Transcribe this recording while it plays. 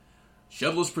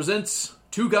Shevless presents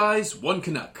Two Guys, One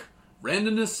Canuck.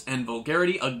 Randomness and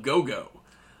vulgarity a go-go.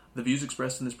 The views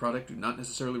expressed in this product do not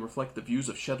necessarily reflect the views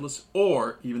of Shedless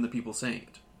or even the people saying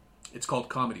it. It's called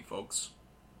comedy, folks.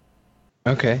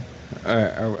 Okay.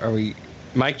 Are we...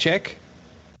 Mic check?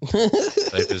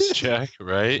 Like this check,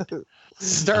 right?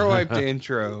 Star wipe the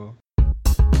intro.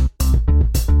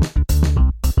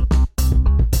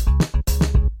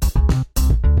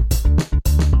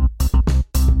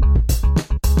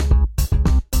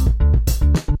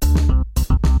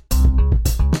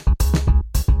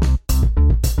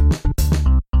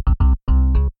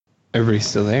 Everybody's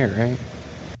still there, right?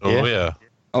 Oh, yeah.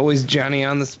 Always Johnny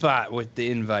on the spot with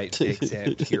the invite,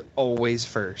 except you're always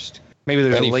first. Maybe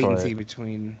there's a latency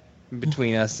between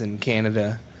us and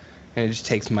Canada, and it just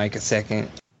takes Mike a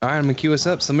second. All right, I'm going to cue us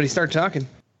up. Somebody start talking.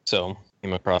 So,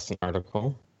 came across an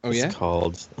article. Oh, yeah? It's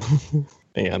called...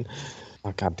 Man.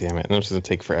 Oh, God damn it. It's going to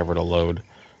take forever to load.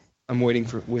 I'm waiting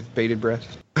with bated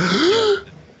breath.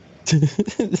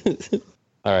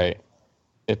 All right.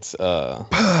 It's,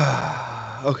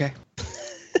 Okay.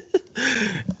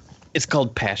 It's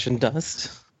called Passion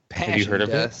Dust. Have you heard of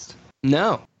it?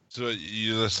 No. So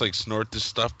you just like snort this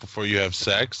stuff before you have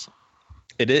sex?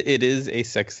 It is a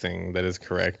sex thing. That is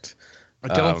correct. I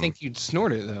don't think you'd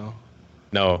snort it, though.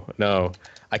 No.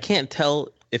 I can't tell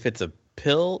if it's a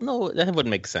pill. No, that wouldn't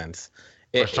make sense.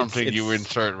 Or something you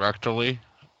insert rectally?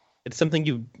 It's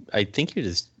something I think you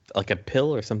just, like a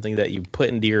pill or something that you put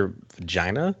into your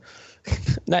vagina.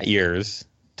 Not yours,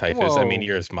 Typhus. Whoa. I mean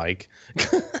yours, Mike.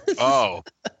 Oh.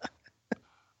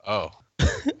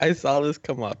 I saw this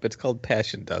come up. It's called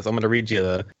Passion Dust. I'm going to read you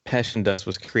the Passion Dust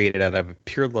was created out of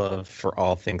pure love for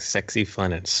all things sexy,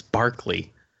 fun, and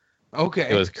sparkly. Okay.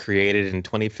 It was created in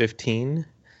 2015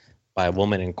 by a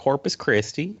woman in Corpus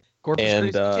Christi. Corpus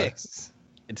Christi, Texas.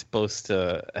 It's supposed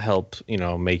to help,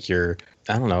 make your,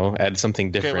 I don't know, add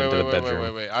something different to the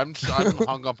bedroom. Wait. I'm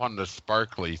hung up on the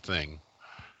sparkly thing.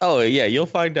 Oh yeah, you'll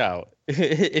find out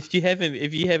if you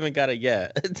haven't got it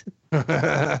yet.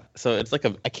 So it's like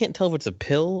I can't tell if it's a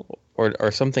pill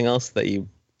or something else that you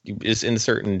just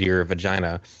insert into your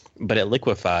vagina, but it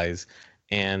liquefies,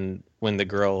 and when the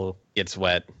girl gets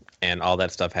wet and all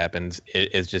that stuff happens,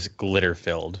 it is just glitter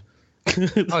filled.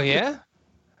 Oh yeah.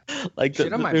 Like So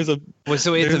it's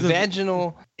a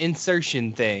vaginal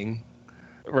insertion thing,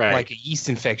 right? Like a yeast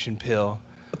infection pill,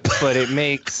 but it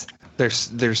makes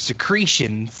there's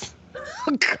secretions.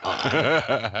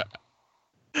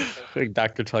 Like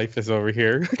Dr. Typhus over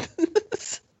here.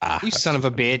 You son of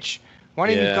a bitch! Why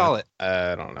didn't you call it?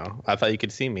 I don't know. I thought you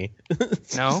could see me.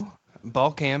 No,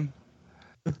 ball cam.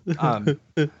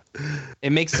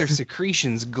 It makes their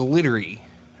secretions glittery,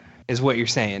 is what you're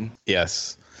saying.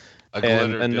 Yes. A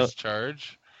glitter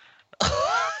discharge.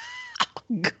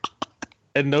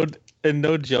 And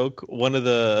no joke, one of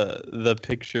the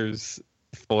pictures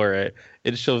for it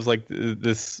shows like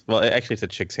this. Well, actually, it's a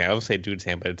chick's hand. I would say dude's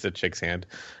hand, but it's a chick's hand.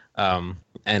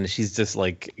 And she's just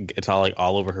like, it's all like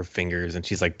all over her fingers, and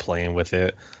she's like playing with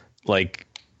it, like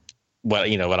what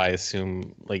I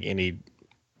assume like any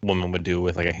woman would do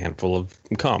with like a handful of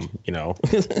cum,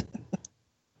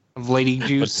 Of lady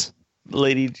juice.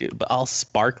 But all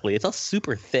sparkly. It's all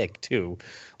super thick too,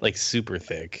 like super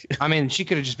thick. I mean, she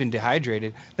could have just been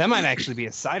dehydrated. That might actually be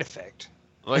a side effect.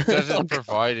 Like, does it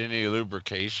provide any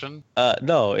lubrication?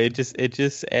 No, it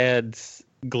just adds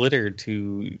glitter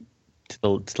to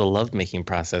the lovemaking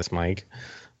process, Mike.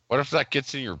 What if that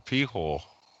gets in your pee hole?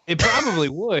 It probably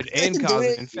would, and cause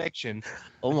an infection.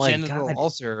 Oh my genital God.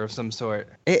 ulcer of some sort.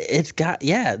 It's got,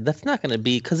 that's not gonna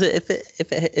be, because if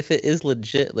it is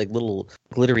legit like little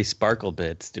glittery sparkle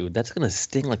bits, dude, that's gonna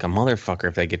sting like a motherfucker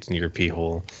if that gets in your pee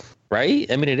hole, right?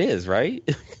 I mean, it is, right?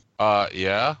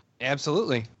 Yeah.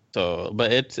 Absolutely. So,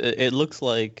 but it looks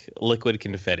like liquid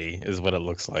confetti is what it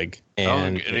looks like. I don't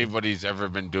And think anybody's ever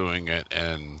been doing it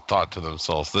and thought to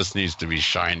themselves, this needs to be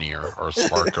shinier or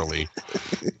sparkly.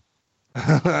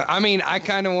 I mean, I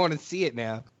kind of want to see it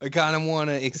now. I kind of want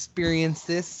to experience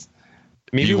this.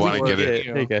 maybe You we wanna can get it-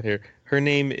 Hey, got here. Her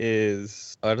name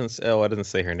is. I didn't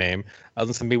say her name. I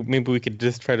was gonna say maybe we could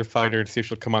just try to find her and see if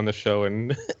she'll come on the show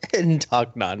and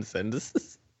talk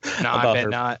nonsense. No, I about bet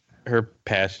not. Her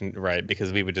passion, right?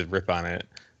 Because we would just rip on it.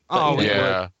 Oh, But,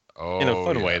 Yeah. Oh, in a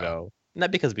fun way yeah. though.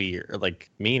 Not because we are like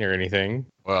mean or anything.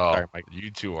 Well, Sorry, Mike. you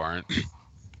two aren't.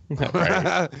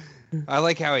 Right. I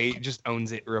like how he just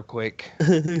owns it real quick.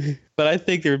 But I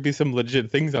think there would be some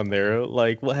legit things on there,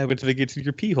 like what happens if it gets in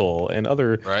your pee hole and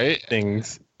other Right?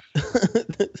 things.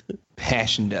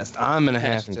 Passion dust. I'm gonna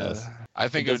have Passion to. dust. I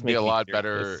think It it does would be make a me lot curious.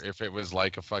 better if it was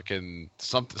like a fucking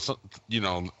something,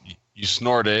 you you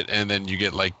snort it, and then you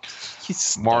get like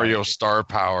Mario star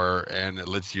power, and it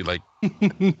lets you like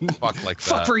fuck like that.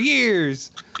 Fuck for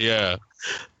years. Yeah.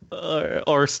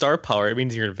 Or star power. It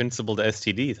means you're invincible to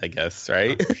STDs, I guess,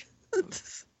 right?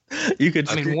 You could.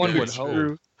 One would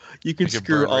hope. You can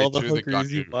screw all the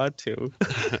hookers you want to.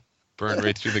 Burn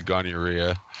right through the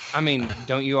gonorrhea. I mean,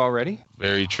 don't you already?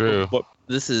 Very true.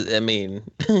 This is, I mean.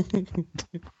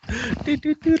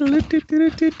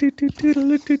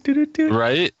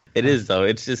 Right? It is, though.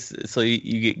 It's just, so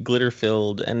you get glitter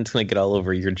filled, and it's going to get all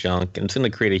over your junk, and it's going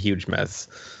to create a huge mess.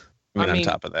 I mean, on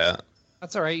top of that.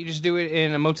 That's all right. You just do it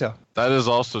in a motel. That is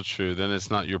also true. Then it's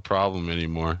not your problem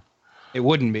anymore. It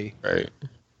wouldn't be. Right.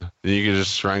 Then you can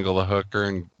just strangle the hooker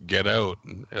and get out.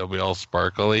 And it'll be all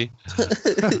sparkly.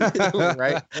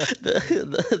 Right.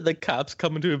 The cops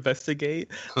coming to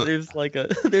investigate. There's just like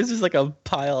a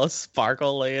pile of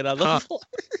sparkle laying on the floor.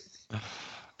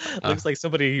 Looks like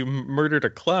somebody murdered a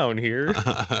clown here.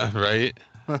 Right?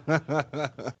 Or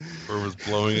was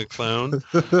blowing a clown.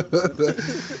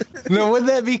 No, wouldn't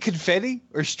that be confetti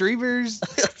or streamers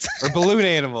or balloon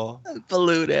animal?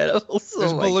 Balloon animals.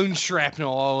 There's balloon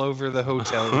shrapnel all over the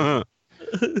hotel.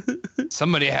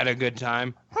 Somebody had a good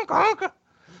time.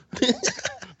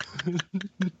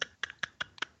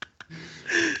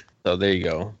 So there you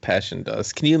go. Passion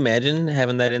dust. Can you imagine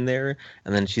having that in there?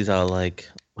 And then she's all like,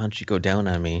 why don't you go down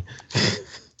on me?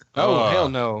 Oh, hell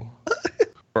no.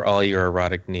 For all your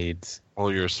erotic needs.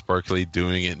 All your sparkly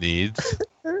doing it needs.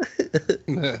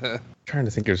 Trying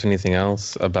to think if there's anything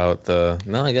else about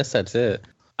no, I guess that's it.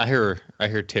 I hear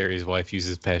Terry's wife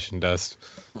uses passion dust.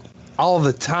 All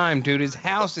the time, dude. His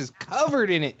house is covered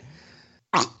in it.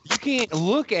 You can't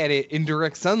look at it in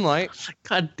direct sunlight.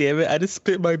 God damn it. I just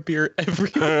spit my beer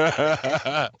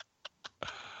everywhere.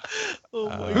 Oh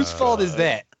my Whose fault is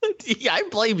that? Yeah, I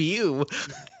blame you.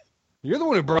 You're the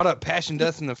one who brought up passion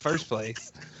dust in the first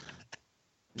place.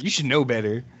 You should know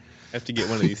better. I have to get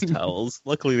one of these towels.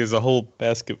 Luckily, there's a whole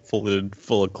basket full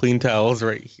of clean towels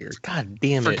right here. God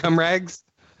damn it. For cum rags?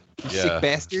 You sick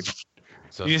bastard.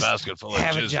 It's a basket full of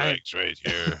jizz rags right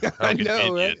here. I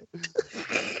know, right?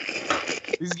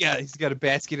 He's got a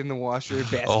basket in the washer, a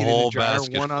basket in the dryer,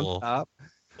 one full. on top.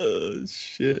 Oh,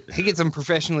 shit. He gets them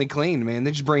professionally cleaned, man.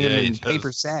 They just bring them in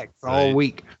paper sacks all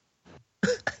week.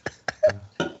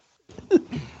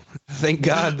 Thank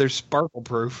God they're sparkle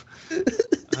proof.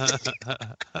 God,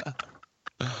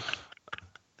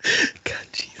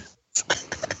 Jesus.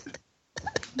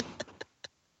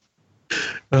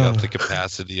 You have the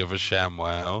capacity of a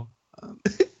ShamWow.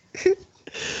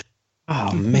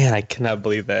 Oh, man, I cannot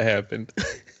believe that happened.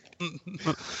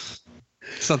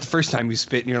 It's not the first time you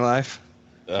spit in your life.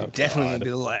 Oh, definitely going to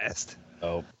be the last.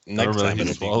 Oh, next time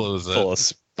he swallows it. Full of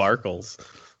sparkles.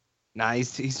 Nah,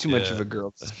 he's too much of a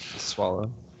girl to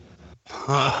swallow.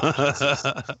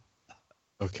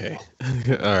 Okay.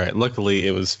 All right. Luckily,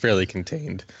 it was fairly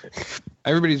contained.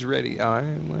 Everybody's ready. All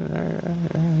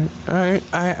right.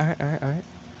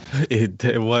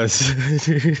 It was.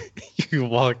 You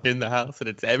walk in the house and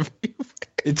it's everywhere.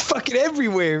 It's fucking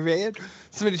everywhere, man.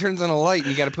 Somebody turns on a light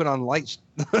and you got to put on light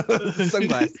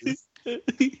sunglasses. Are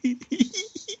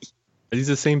these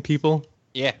the same people?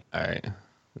 Yeah. All right.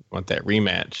 Want that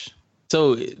rematch?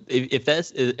 So if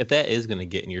that is going to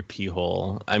get in your pee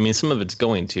hole, I mean, some of it's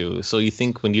going to. So you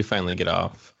think when you finally get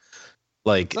off,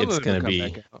 like it's going to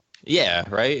be, yeah,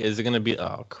 right? Is it going to be?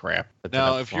 Oh crap!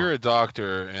 Now, if you're a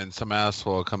doctor and some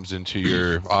asshole comes into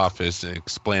your office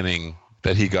explaining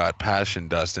that he got passion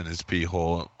dust in his pee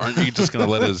hole, aren't you just going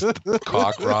to let his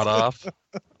cock rot off?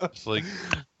 It's like,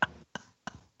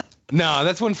 no,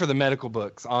 that's one for the medical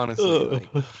books, honestly.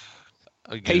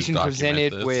 Like, patient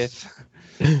presented with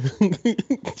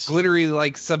glittery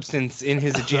like substance in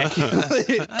his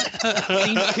ejaculate.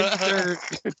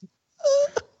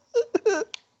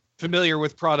 Familiar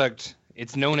with product.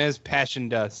 It's known as passion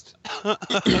dust.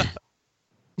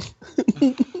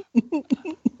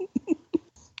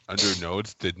 Under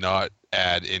notes, did not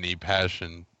add any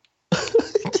passion.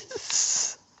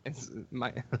 It's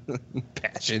my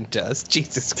passion dust.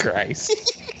 Jesus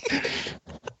Christ.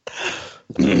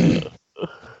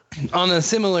 On a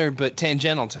similar but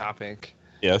tangential topic,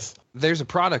 yes, there's a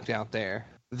product out there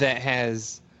that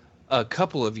has a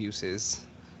couple of uses.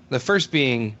 The first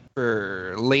being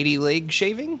for lady leg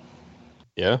shaving.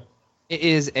 Yeah. It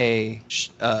is a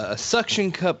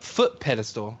suction cup foot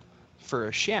pedestal for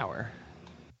a shower.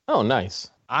 Oh, nice.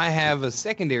 I have a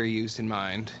secondary use in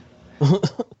mind.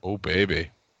 Oh, baby.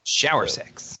 Shower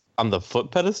sex. On the foot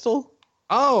pedestal?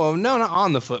 Oh, no, not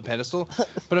on the foot pedestal.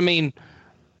 But I mean...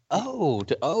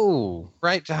 Oh.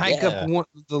 Right, to hike up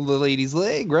the lady's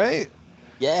leg, right?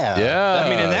 Yeah. I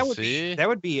mean, and that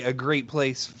would be a great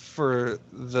place for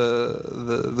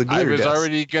the glitter I was dust.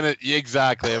 already gonna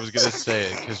exactly. I was gonna say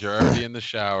it because you're already in the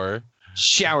shower.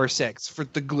 Shower sex for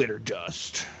the glitter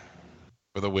dust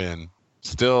For the win.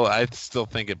 Still, I still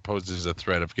think it poses a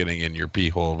threat of getting in your pee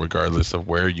hole, regardless of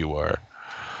where you are.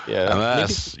 Yeah,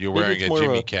 Unless you're wearing a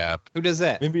Jimmy cap. Who does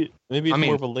that? Maybe it's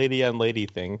more of a lady on lady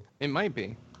thing. It might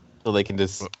be. So they can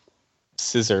just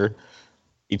scissor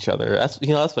each other. That's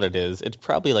what it is. It's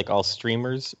probably like all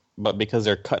streamers, but because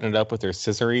they're cutting it up with their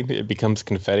scissoring, it becomes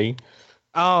confetti.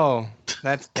 Oh,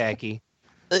 that's tacky.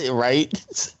 Right?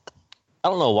 I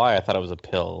don't know why I thought it was a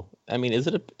pill. I mean, is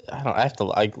it a? I don't. I have to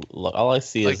like. All I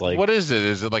see is like. What is it?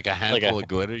 Is it like a handful of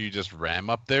glitter you just ram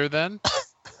up there? Then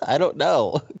I don't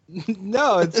know.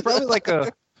 No, it's probably like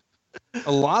a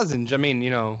lozenge. I mean,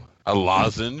 a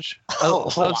lozenge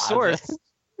of sorts.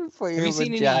 For your Have you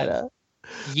seen vagina.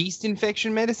 any yeast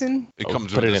infection medicine? it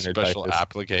comes put with it a in there, special Typhus.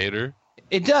 applicator.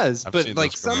 It does, I've but seen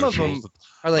like those some of them commercials.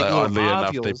 are like little Oddly enough,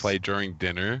 ovules. they play during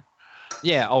dinner.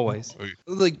 Yeah, always.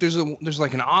 Like there's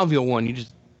like an ovule one. You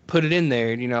just put it in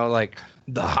there, and like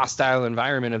the hostile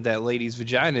environment of that lady's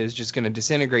vagina is just going to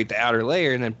disintegrate the outer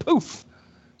layer, and then poof,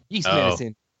 yeast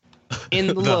medicine in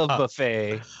the love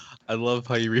buffet. I love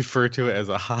how you refer to it as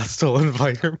a hostile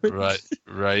environment.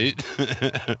 Right.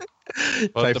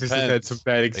 Typhus has had some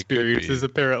bad experiences,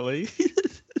 apparently.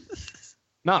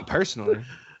 Not personally.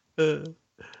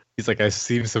 He's like, I've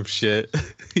seen some shit.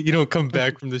 You don't come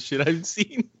back from the shit I've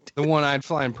seen. The one-eyed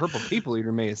flying purple people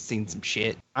eater may have seen some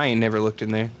shit. I ain't never looked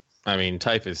in there. I mean,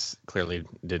 Typhus clearly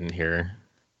didn't hear.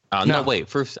 No. No, wait.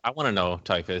 First, I want to know,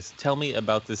 Typhus. Tell me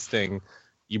about this thing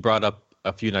you brought up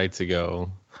a few nights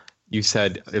ago. You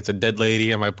said, it's a dead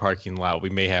lady in my parking lot. We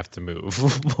may have to move.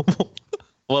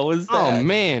 What was that? Oh,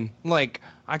 man. Like,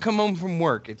 I come home from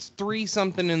work. It's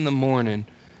 3-something in the morning.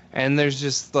 And there's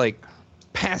just, like,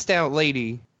 passed out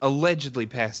lady, allegedly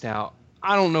passed out.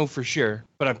 I don't know for sure.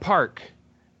 But I park.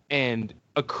 And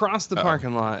across the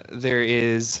parking lot,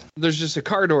 there's just a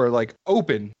car door, like,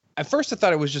 open. At first, I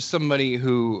thought it was just somebody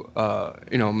who,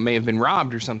 may have been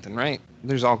robbed or something, right?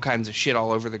 There's all kinds of shit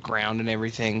all over the ground and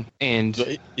everything. And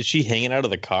So, is she hanging out of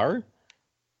the car?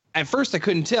 at first, I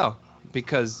couldn't tell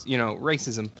because,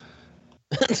 racism.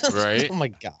 Right. Oh, my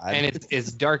God. And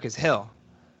it's dark as hell.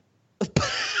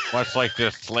 Much like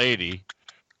this lady.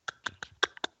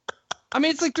 I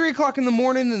mean, it's like 3 o'clock in the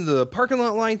morning and the parking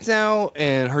lot lights out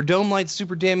and her dome light's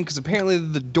super dim because apparently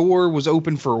the door was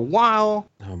open for a while.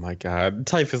 Oh, my God.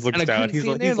 Typhus looks And I down. couldn't He's see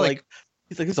in like, there, like,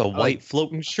 there's a white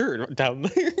floating shirt down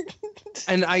there.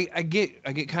 And I get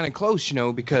kind of close,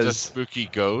 The because spooky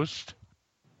ghost.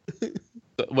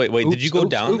 Wait, did you go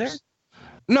down there?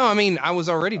 No, I mean, I was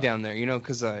already down there,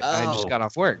 because I just got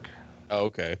off work. Oh,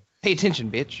 okay. Pay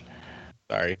attention, bitch.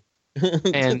 Sorry.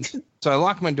 And so I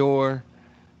lock my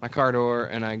car door,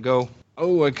 and I go,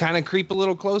 I kind of creep a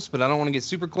little close, but I don't want to get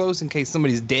super close in case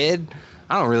somebody's dead.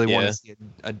 I don't really want to see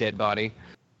a dead body.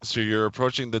 So you're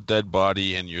approaching the dead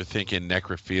body and you're thinking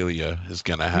necrophilia is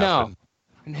going to happen.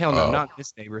 No. Hell no, not in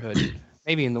this neighborhood.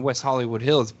 Maybe in the West Hollywood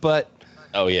Hills, but...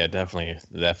 Oh, yeah, definitely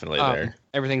there.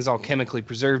 Everything's all chemically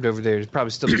preserved over there. It'd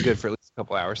probably still be good for at least a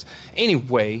couple hours.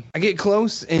 Anyway, I get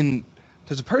close, and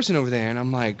there's a person over there, and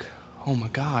I'm like, oh my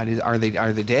God, are they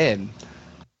dead?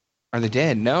 Are they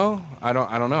dead? No, I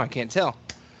don't know. I can't tell.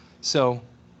 So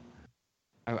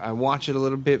I watch it a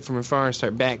little bit from afar and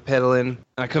start backpedaling.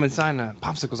 I come inside and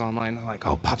Popsicle's online. I'm like,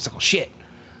 oh, Popsicle, shit.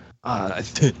 I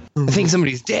think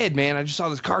somebody's dead, man. I just saw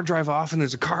this car drive off, and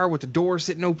there's a car with the door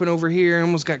sitting open over here. I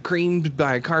almost got creamed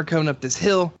by a car coming up this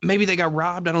hill. Maybe they got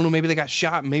robbed. I don't know. Maybe they got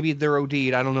shot. Maybe they're OD'd.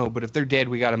 I don't know. But if they're dead,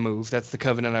 we got to move. That's the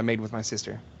covenant I made with my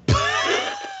sister.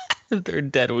 If they're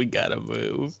dead, we gotta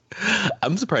move.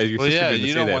 I'm surprised your sister didn't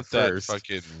you say don't that want first. that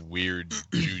fucking weird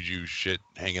juju shit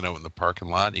hanging out in the parking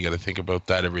lot. You got to think about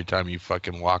that every time you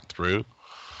fucking walk through.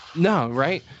 No,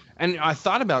 right? And I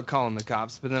thought about calling the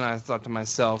cops, but then I thought to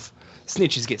myself,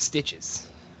 snitches get stitches.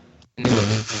 And they look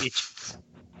at stitches.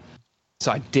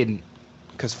 So I didn't,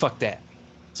 because fuck that.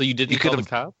 So you didn't call the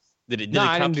cops? Did the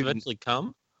I cops didn't eventually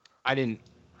come? I didn't.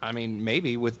 I mean,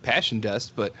 maybe with passion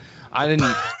dust, but I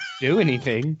didn't do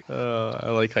anything.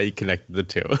 I like how you connected the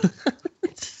two.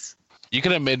 You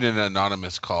could have made an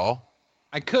anonymous call.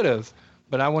 I could have,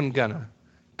 but I wasn't gonna,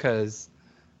 because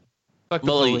fuck the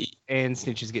police and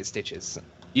snitches get stitches.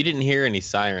 You didn't hear any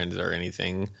sirens or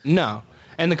anything. No,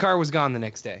 and the car was gone the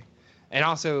next day, and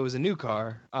also it was a new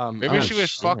car. Maybe she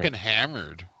was fucking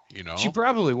hammered. She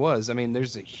probably was. I mean,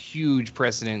 there's a huge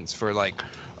precedence for like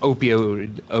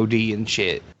opioid OD and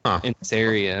shit in this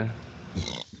area.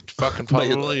 fucking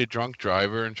probably a drunk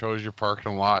driver and chose your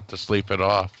parking lot to sleep it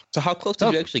off. So how close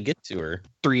did you actually get to her?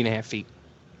 3.5 feet.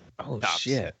 Oh Tops.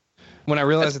 shit! When I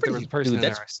realized that there was a person in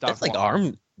there, I stopped.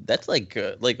 That's like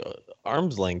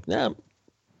arm's length. No,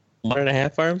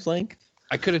 1.5 arms length.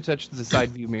 I could have touched the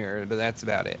side view mirror, but that's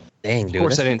about it. Dang, dude. Of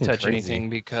course, I didn't touch anything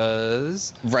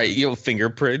because... Right, you have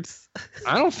fingerprints.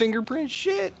 I don't fingerprint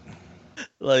shit.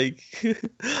 Like,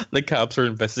 the cops are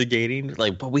investigating.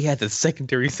 Like, but we had the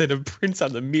secondary set of prints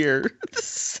on the mirror.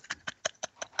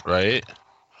 Right?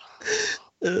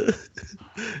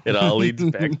 It all leads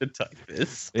back to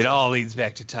typhus. It all leads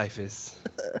back to typhus.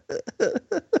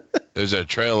 There's a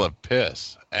trail of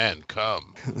piss and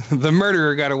cum. The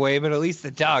murderer got away, but at least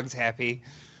the dog's happy.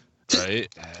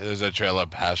 Right? There's a trail of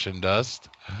passion dust.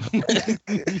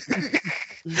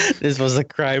 This was a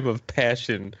crime of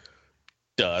passion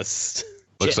dust.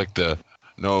 Looks like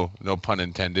no pun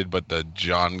intended, but the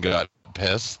John got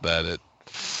pissed that it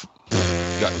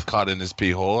got caught in his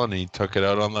pee hole and he took it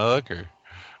out on the hooker.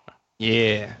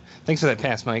 Yeah. Thanks for that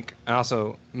pass, Mike. And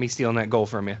also, me stealing that goal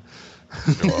from you.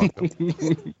 You're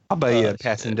welcome. I'll buy you a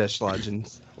passing Dutch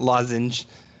lozenge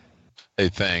Hey,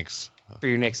 thanks. for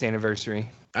your next anniversary.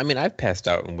 I mean, I've passed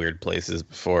out in weird places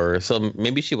before, so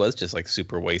maybe she was just like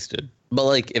super wasted. But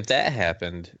like, if that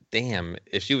happened, damn,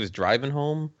 if she was driving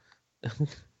home,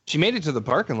 She made it to the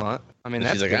parking lot. I mean,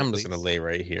 that's she's like, good, I'm at just gonna least. lay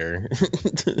right here.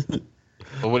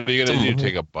 Well, what are you gonna do?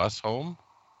 Take a bus home?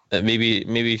 Maybe,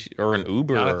 or an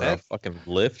Uber Not at or a that- fucking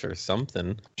Lyft or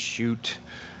something. Shoot.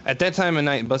 At that time of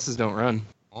night, buses don't run.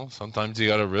 Well, sometimes you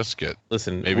gotta risk it.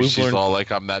 Listen, Maybe we've she's learned, all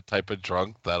like, I'm that type of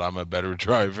drunk that I'm a better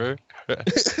driver.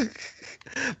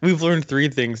 we've learned 3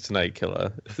 things tonight,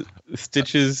 Killa.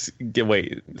 Snitches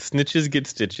get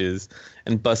stitches,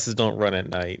 and buses don't run at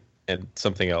night, and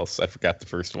something else. I forgot the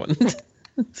first one.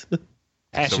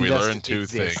 Ash So and we dust learned 2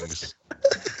 exists.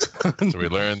 things. So we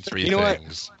learned 3 You know what?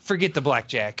 things. Forget the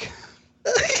blackjack.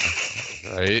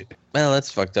 Right? Well,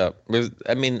 that's fucked up.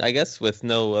 I mean, I guess with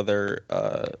no other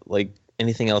like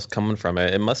anything else coming from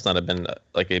it, it must not have been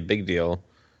like a big deal.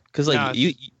 Because like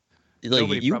No,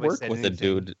 nobody you probably work said with anything. a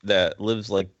dude that lives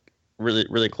like really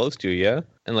really close to you, yeah,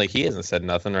 and like he hasn't said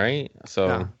nothing, right? So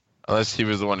No. Unless he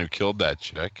was the one who killed that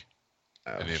chick.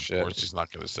 oh, And of shit. course he's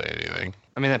not gonna say anything.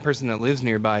 I mean, that person that lives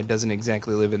nearby doesn't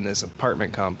exactly live in this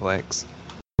apartment complex.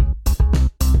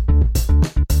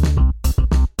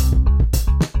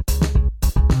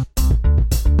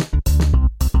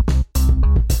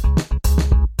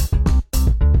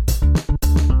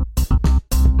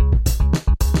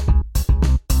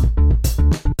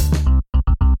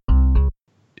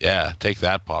 Yeah, take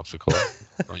that, popsicle.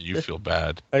 Don't you feel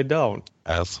bad, I don't.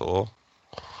 asshole?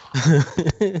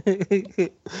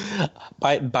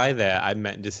 By that I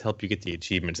meant just help you get the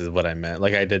achievements is what I meant.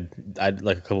 Like I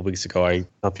like a couple weeks ago I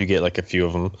helped you get like a few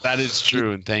of them. That is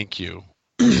true, and thank you.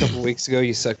 A couple weeks ago,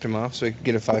 you sucked him off so he could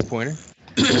get a 5-pointer.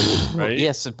 Right?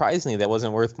 Yeah, surprisingly that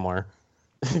wasn't worth more.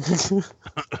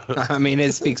 I mean,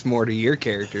 it speaks more to your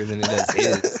character than it does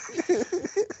his.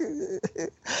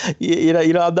 You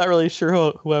know, I'm not really sure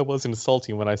who I was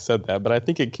insulting when I said that, but I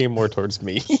think it came more towards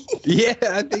me. Yeah,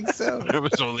 I think so. It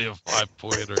was only a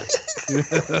 5-pointer.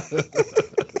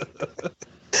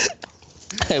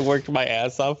 I worked my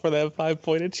ass off for that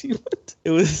 5-point achievement.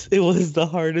 It was the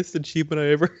hardest achievement I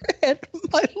ever had in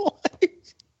my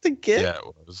life to get. Yeah,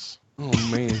 it was. Oh,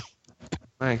 man.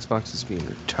 My Xbox is being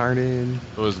retarded.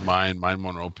 It was mine. Mine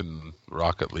won't open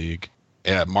Rocket League.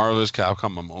 Yeah, Marvel's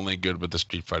Capcom, I'm only good with the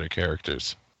Street Fighter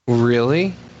characters.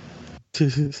 Really?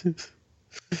 In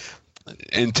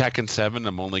Tekken 7,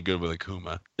 I'm only good with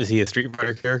Akuma. Is he a Street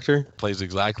Fighter character? Plays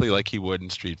exactly like he would in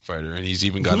Street Fighter, and he's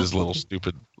even got his little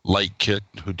stupid light kit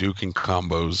Hadouken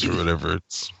combos or whatever.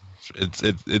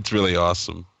 It's really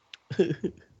awesome.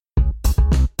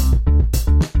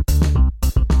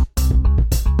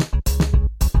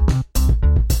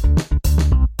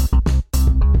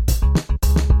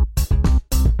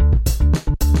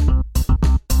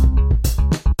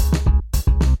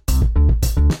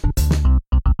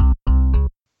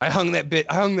 I hung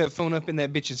that phone up in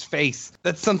that bitch's face.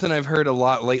 That's something I've heard a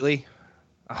lot lately.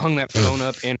 I hung that phone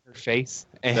up in her face.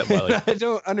 And I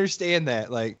don't understand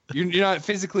that. Like, you're not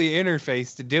physically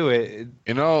interfaced to do it.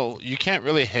 You know, you can't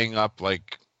really hang up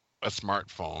like a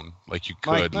smartphone like you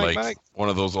could, Mike. one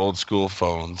of those old school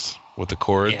phones with the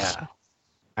cords. Yeah.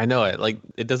 I know it. Like,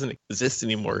 it doesn't exist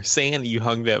anymore. Saying you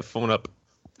hung that phone up.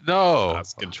 No,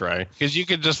 That's a good try. because you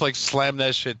could just like slam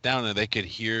that shit down and they could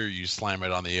hear you slam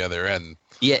it on the other end.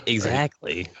 Yeah,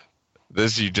 exactly.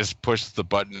 This, you just push the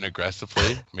button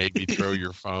aggressively, maybe throw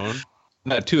your phone.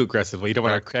 Not too aggressively. You don't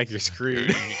want to crack your screen.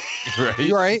 Right?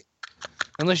 You're right.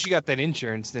 Unless you got that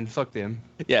insurance, then fuck them.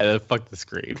 Yeah, then fuck the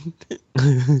screen.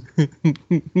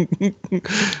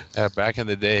 Back in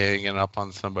the day, hanging up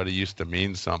on somebody used to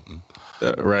mean something.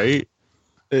 Right?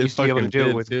 You used to be able to do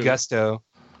it with gusto.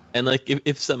 And like,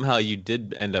 if somehow you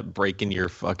did end up breaking your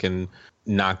fucking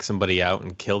knock somebody out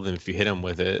and kill them if you hit them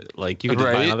with it, like you could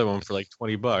just buy another one for like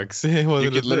 $20.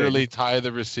 You could literally tie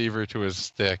the receiver to a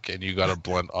stick, and you got a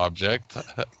blunt object.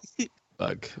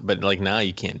 Fuck. But like now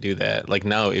you can't do that. Like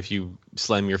now, if you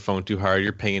slam your phone too hard,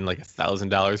 you're paying like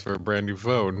 $1,000 for a brand new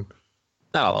phone.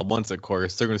 Not all at once, of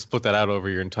course. They're gonna split that out over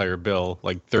your entire bill,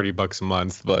 like $30 a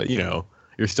month. But you know,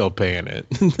 you're still paying it.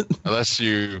 Unless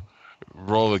you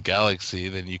roll a Galaxy,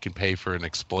 then you can pay for an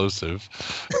explosive.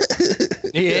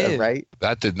 Yeah, right.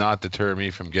 That did not deter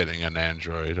me from getting an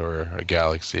Android or a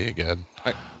Galaxy again.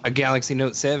 A Galaxy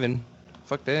Note 7.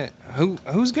 Fuck that.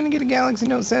 Who's gonna get a Galaxy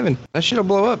Note 7? That shit'll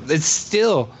blow up. It's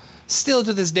still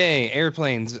to this day,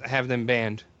 airplanes have them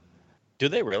banned. Do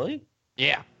they really?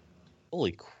 Yeah.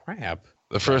 Holy crap.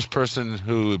 The first person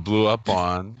who it blew up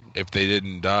on, if they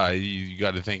didn't die, you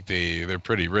got to think they're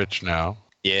pretty rich now.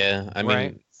 Yeah, I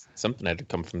mean, something had to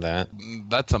come from that.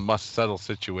 That's a must-settle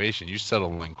situation. You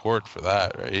settle in court for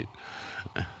that, right?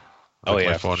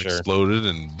 My phone exploded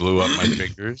and blew up my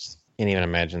fingers. Can't even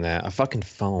imagine that. A fucking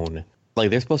phone. Like,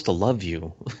 they're supposed to love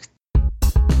you.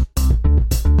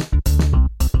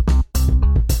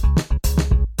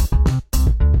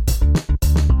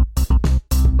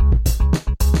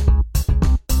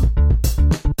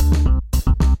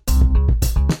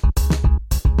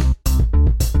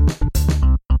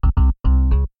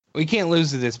 We can't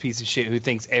lose to this piece of shit who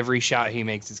thinks every shot he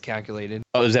makes is calculated.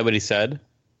 Oh, is that what he said?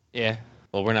 Yeah.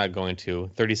 Well, we're not going to.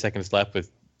 30 seconds left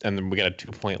and then we got a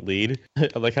 2-point lead. I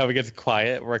like how he gets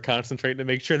quiet. We're concentrating to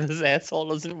make sure this asshole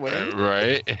doesn't win.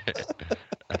 Right.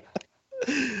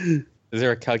 Is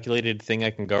there a calculated thing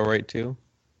I can go right to?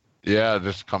 Yeah,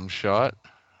 this cum shot.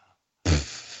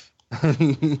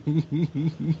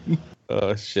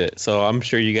 Oh, shit. So I'm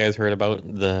sure you guys heard about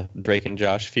the Drake and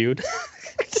Josh feud.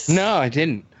 No, I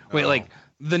didn't. Wait, like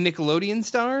the Nickelodeon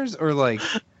stars or like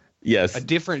yes, a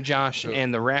different Josh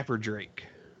and the rapper Drake?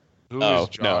 Who is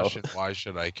Josh and why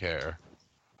should I care?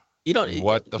 You don't.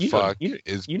 What the fuck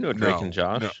is... You know Drake and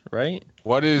Josh, right?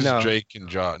 What is Drake and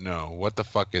Josh? No. What the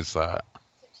fuck is that?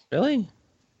 Really?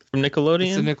 From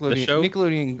Nickelodeon? It's the show?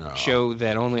 Nickelodeon show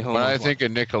that only When I think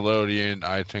of Nickelodeon,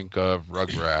 I think of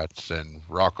Rugrats and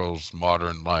Rocko's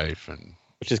Modern Life.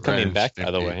 Which is coming back, by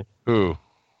the way. Who?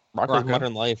 Rocko's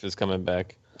Modern Life is coming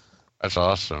back. That's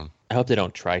awesome. I hope they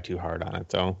don't try too hard on it,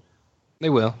 though. They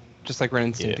will. Just like Ren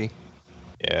and Stimpy.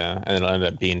 Yeah, and it'll end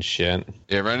up being shit.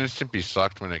 Yeah, Ren and Stimpy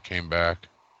sucked when it came back.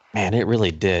 Man, it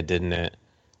really did, didn't it?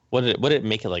 What did it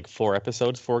make it like 4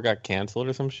 episodes? 4 got canceled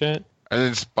or some shit? And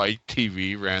then Spike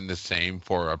TV ran the same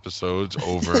 4 episodes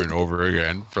over and over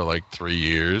again for like 3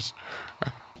 years.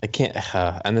 I can't.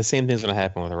 And the same thing's going to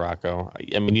happen with Rocco.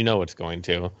 I mean, you know it's going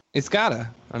to. It's gotta.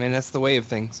 I mean, that's the way of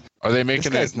things. Are they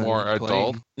making it more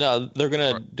adult? No, they're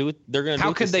gonna do it. They're gonna.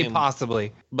 How could they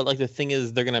possibly? But like the thing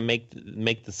is, they're gonna make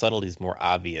the subtleties more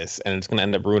obvious, and it's gonna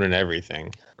end up ruining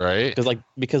everything. Right?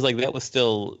 Because that was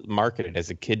still marketed as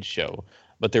a kid show,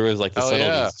 but there was like the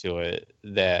subtleties to it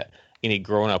that any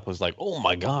grown up was like, oh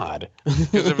my god.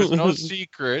 Because there was no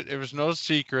secret. It was no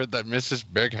secret that Mrs.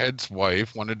 Bighead's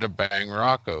wife wanted to bang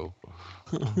Rocco.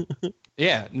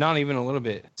 Yeah, not even a little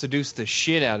bit. Seduced the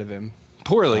shit out of him.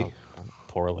 Poorly.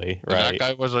 Poorly, and right. That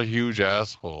guy was a huge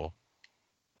asshole.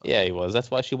 Yeah, he was.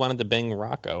 That's why she wanted to bang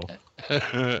Rocco.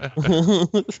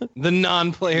 The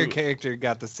non-player character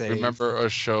got the save. Remember a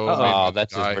show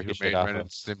that's guy who made Ren and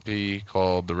Stimpy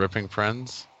called The Ripping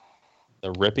Friends?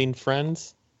 The Ripping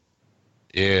Friends?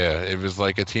 Yeah, it was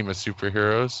like a team of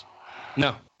superheroes.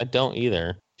 No. I don't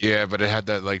either. Yeah, but it had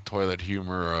that like toilet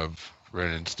humor of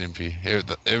Ren and Stimpy.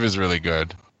 It was really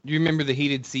good. Do you remember the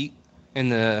heated seat in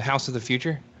the House of the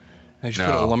Future? I just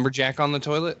put a lumberjack on the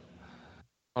toilet?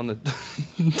 On the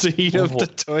to heat up the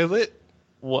toilet?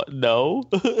 What? No.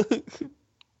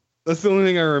 That's the only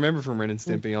thing I remember from Ren and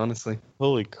Stimpy, honestly.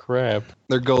 Holy crap.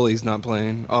 Their goalie's not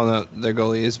playing. Oh, no, their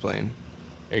goalie is playing.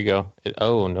 There you go.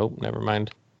 Nope, never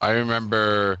mind. I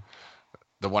remember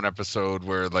the one episode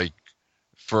where like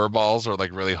fur balls are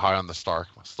like really high on the stock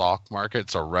market,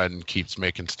 so Ren keeps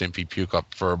making Stimpy puke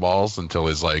up fur balls until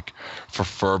his like for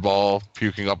fur ball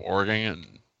puking up organ and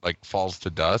like falls to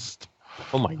dust.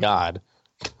 Oh my god.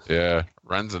 Yeah,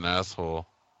 Ren's an asshole.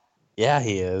 Yeah,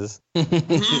 he is.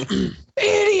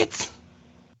 Idiots!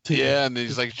 Yeah, and then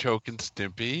he's like choking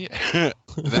Stimpy.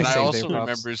 Then I also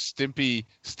remember Stimpy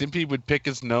would pick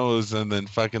his nose and then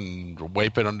fucking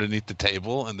wipe it underneath the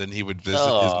table, and then he would visit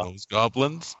his nose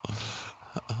goblins.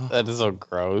 That is so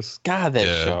gross. God, that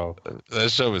show.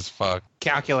 That show is fucked.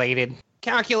 Calculated.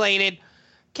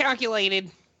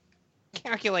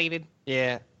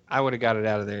 Yeah, I would have got it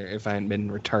out of there if I hadn't been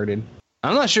retarded.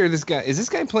 I'm not sure is this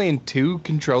guy playing 2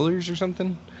 controllers or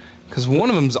something? Because one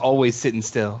of them's always sitting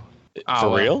still.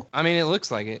 For real? I mean, it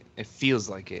looks like it. It feels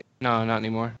like it. No, not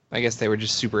anymore. I guess they were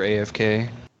just super AFK.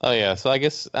 Oh, yeah. So I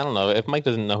guess, I don't know. If Mike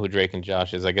doesn't know who Drake and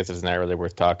Josh is, I guess it's not really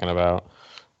worth talking about.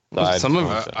 Well, some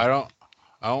of I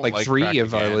don't like 3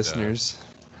 of our propaganda. listeners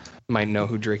might know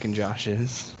who Drake and Josh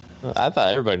is. I thought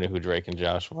everybody knew who Drake and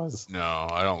Josh was. No,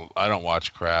 I don't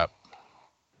watch crap.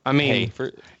 I mean,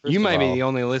 First you of might be all, the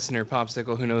only listener,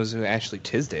 Popsicle, who knows who Ashley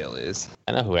Tisdale is.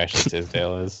 I know who Ashley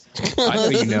Tisdale is. I know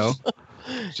you know.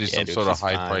 She's Yeah, some dude, sort of she's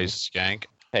fine. high-priced skank.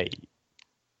 Hey,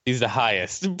 he's the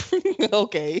highest.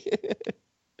 Okay.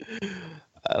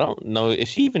 I don't know. Is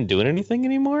she even doing anything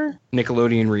anymore?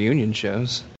 Nickelodeon reunion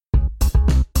shows.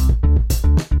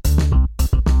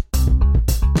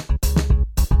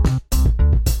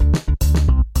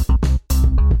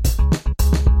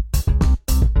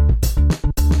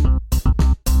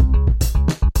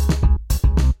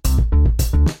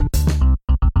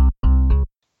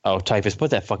 Oh, Typhus,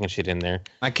 put that fucking shit in there.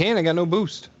 I can. I got no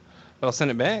boost. But I'll send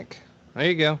it back. There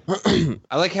you go.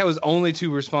 I like how his only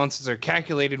 2 responses are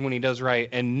calculated when he does right,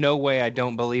 and no way I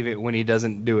don't believe it when he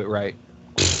doesn't do it right.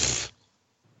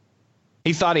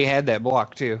 He thought he had that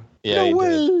block, too. Yeah, no way.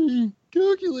 did.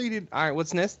 Calculated. All right,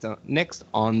 what's next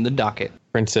on the docket?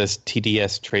 Princess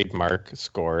TDS trademark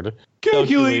scored.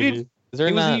 Calculated. Is there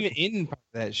He not? wasn't even in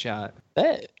that shot.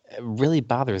 That really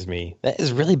bothers me. That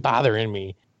is really bothering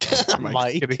me.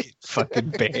 Mike's gonna get fucking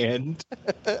banned.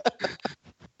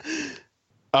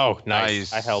 Oh,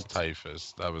 nice. I helped.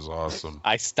 Typhus. That was awesome.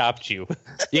 I stopped you.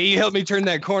 Yeah, you helped me turn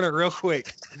that corner real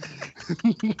quick.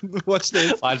 Watch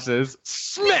this. Watch this.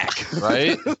 Smack.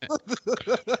 Right?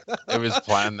 It was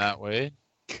planned that way.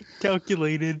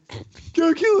 Calculated.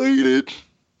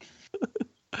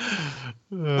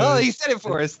 Oh, he said it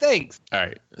for us. Thanks. All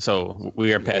right. So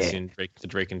we are passing the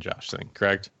Drake and Josh thing,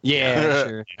 correct? Yeah,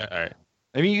 sure. Yeah, all right.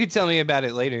 I mean, you could tell me about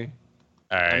it later.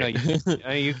 All right. I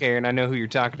know you care, and I know who you're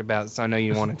talking about, so I know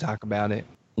you want to talk about it.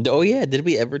 Oh yeah, did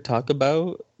we ever talk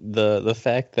about the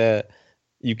fact that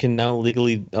you can now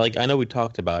legally, like, I know we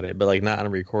talked about it, but like not on a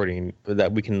recording, but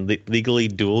that we can legally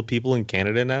duel people in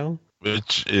Canada now?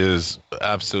 Which is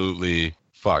absolutely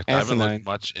fucked. I haven't Asinine. looked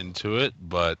much into it,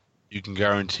 but you can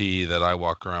guarantee that I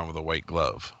walk around with a white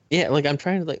glove. Yeah, like I'm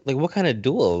trying to like what kind of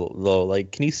duel though?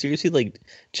 Like, can you seriously like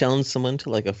challenge someone to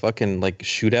like a fucking like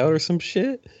shootout or some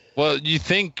shit? Well, you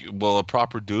think, a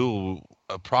proper duel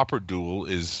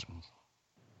is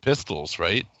pistols,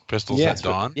 right? Pistols Yeah, at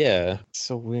dawn. Yeah,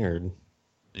 so weird.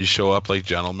 You show up like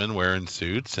gentlemen wearing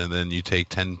suits, and then you take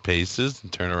 10 paces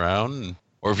and turn around.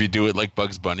 Or if you do it like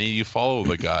Bugs Bunny, you follow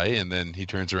the guy, and then he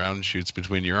turns around and shoots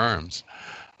between your arms.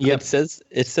 Yep.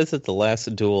 It says that the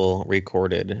last duel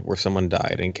recorded where someone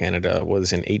died in Canada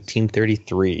was in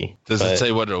 1833. Does it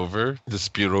say what over?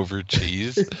 Dispute over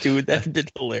cheese? Dude, that'd been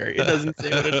hilarious. It doesn't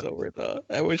say what it's over though.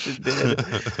 I wish it did.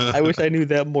 I wish I knew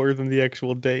that more than the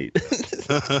actual date.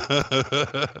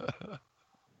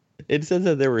 It says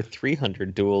that there were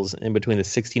 300 duels in between the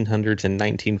 1600s and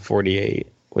 1948,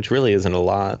 which really isn't a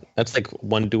lot. That's like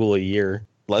one duel a year.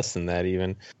 Less than that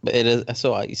even. But it is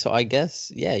so I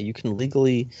guess you can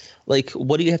legally, like,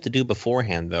 what do you have to do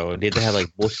beforehand though? Do you have to have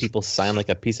like both people sign like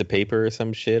a piece of paper or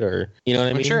some shit, or you know what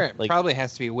I mean? I'm sure it like, probably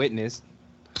has to be witnessed,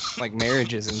 like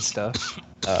marriages and stuff.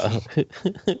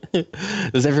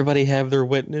 Does everybody have their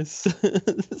witness?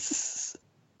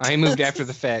 I moved after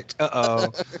the fact.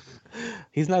 Uh-oh.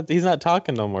 He's not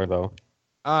talking no more though.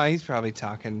 He's probably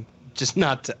talking, just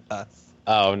not to us.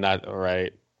 Oh, not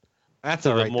right. That's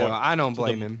To all the right, more- though. I don't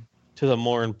blame him. To the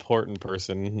more important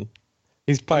person.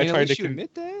 He's probably At trying least to you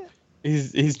admit that?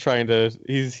 he's trying to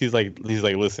he's like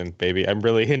listen, baby, I'm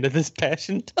really into this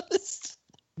passion dust.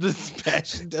 This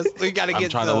passion does. We gotta I'm get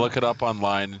trying some. to look it up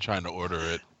online and trying to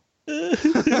order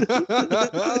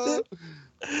it.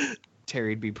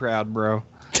 Terry'd be proud, bro.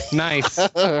 Nice.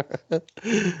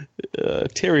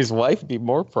 Terry's wife would be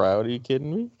more proud. Are you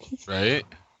kidding me? it, right?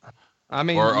 I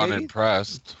mean, Or maybe-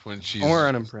 unimpressed when she's Or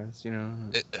unimpressed, you know.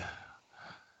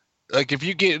 like if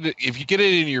you get it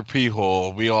in your pee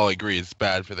hole, we all agree it's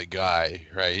bad for the guy,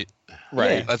 right?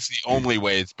 Right. That's the only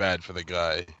way it's bad for the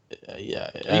guy. Yeah.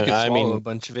 You can I swallow a mean,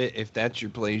 bunch of it if that's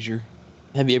your pleasure.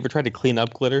 have you ever tried to clean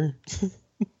up glitter?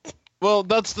 Well,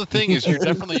 that's the thing is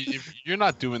you're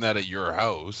not doing that at your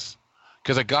house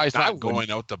because a guy's not going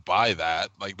out to buy that.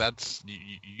 Like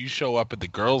you show up at the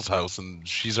girl's house and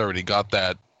she's already got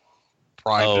that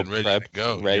primed and ready to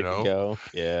go. Ready you know? to go.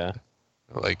 Yeah.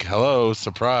 Like, hello,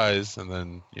 surprise, and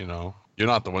then you're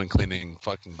not the one cleaning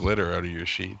fucking glitter out of your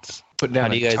sheets. Put How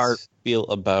down do a you guys tarp. feel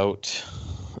about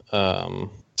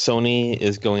Sony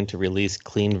is going to release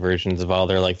clean versions of all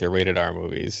their rated R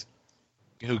movies?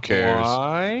 Who cares?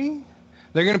 Why?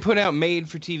 They're gonna put out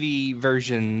made-for-TV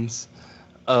versions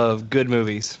of good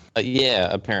movies. Yeah,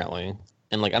 apparently.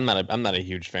 And I'm not a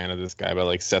huge fan of this guy, but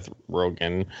like Seth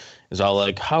Rogen is all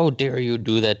like, "How dare you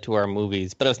do that to our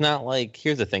movies?" But it's not like.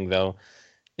 Here's the thing, though.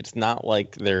 It's not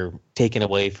like they're taken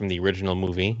away from the original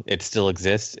movie. It still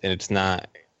exists, and it's not.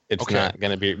 It's Okay. not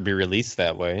going to be released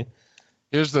that way.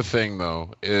 Here's the thing,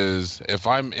 though, is if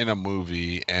I'm in a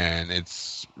movie and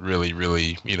it's really,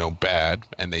 really, bad,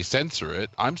 and they censor it,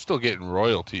 I'm still getting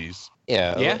royalties.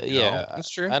 Yeah, Yeah, that's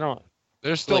true.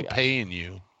 They're still Like, paying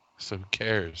you, so who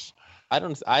cares? I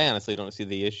honestly don't see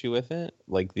the issue with it.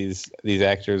 Like these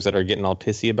actors that are getting all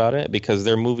pissy about it because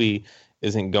their movie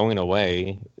isn't going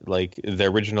away. Like the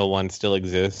original one still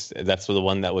exists. That's the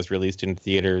one that was released in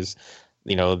theaters.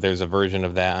 There's a version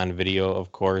of that on video,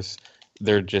 of course.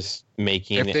 They're just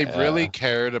making. If they really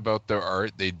cared about their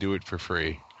art, they'd do it for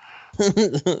free.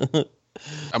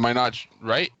 Am I not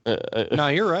right? No,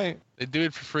 you're right. They'd do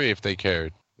it for free if they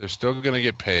cared. They're still going to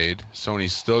get paid.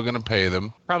 Sony's still going to pay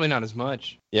them. Probably not as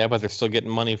much. Yeah, but they're still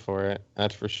getting money for it.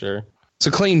 That's for sure.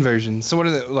 So clean version. So what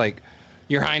are the like?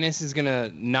 Your Highness is gonna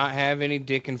not have any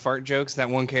dick and fart jokes. That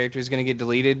one character is gonna get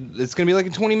deleted. It's gonna be like a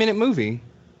 20-minute movie.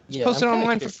 Yeah, Post it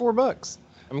online for $4.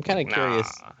 I'm kind of curious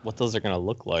what those are gonna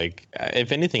look like.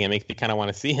 If anything, it makes me kind of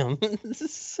want to see them.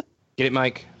 Get it,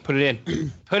 Mike. Put it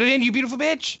in. Put it in, you beautiful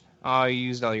bitch. Oh, you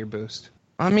used all your boost.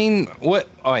 I mean, what?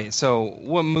 All right. So,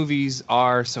 what movies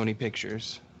are Sony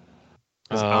Pictures?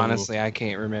 'Cause honestly, I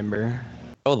can't remember.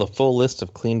 Oh, the full list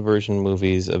of clean version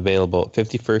movies available: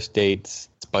 51st Dates,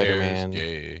 Spider-Man,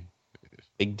 Yay.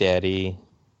 Big Daddy,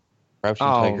 Crouching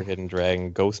Tiger, Hidden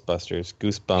Dragon, Ghostbusters,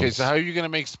 Goosebumps. Okay, so how are you going to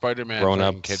make Spider-Man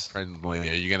Grown-ups. kid-friendly?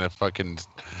 Are you going to fucking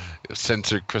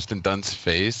censor Kristen Dunst's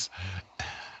face?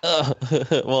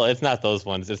 Well, it's not those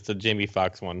ones. It's the Jamie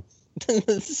Foxx one.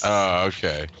 Oh,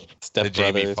 okay. Step The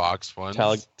Jamie Brothers, Foxx one.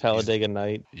 Talladega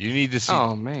Night. You need to see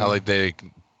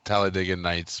Talladega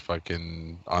Nights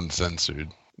fucking uncensored.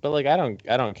 But I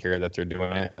don't care that they're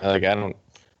doing it. I don't.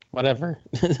 Whatever.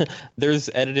 There's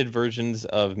edited versions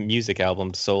of music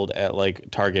albums sold at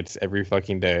Targets every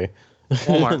fucking day.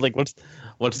 Walmart.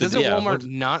 what's Doesn't Walmart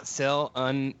not sell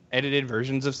unedited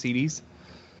versions of CDs?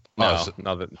 No,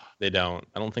 they don't.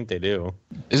 I don't think they do.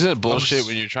 Isn't it bullshit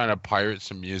when you're trying to pirate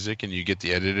some music and you get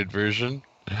the edited version?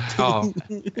 Oh,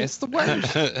 it's the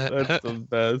worst. That's the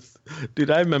best. Dude,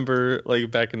 I remember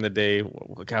back in the day,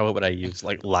 God, what would I use?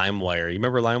 LimeWire. You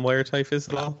remember LimeWire, Typhus,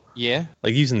 at all? Yeah.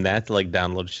 Using that to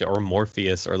download shit, or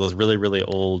Morpheus, or those really, really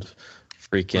old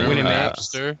freaking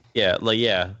Napster? Yeah,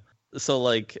 yeah. So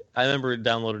I remember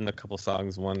downloading a couple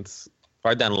songs once.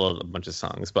 Or I downloaded a bunch of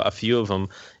songs, but a few of them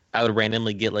I would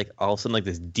randomly get all of a sudden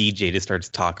this DJ just starts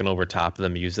talking over top of the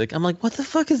music. I'm like, what the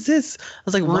fuck is this? I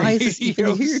was like, why is this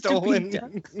even here to be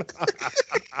done?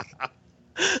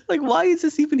 Why is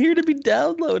this even here to be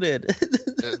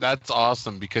downloaded? That's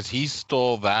awesome because he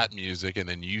stole that music and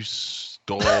then you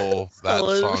stole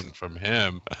that song from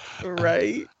him.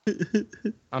 Right.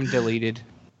 I'm deleted.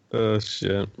 Oh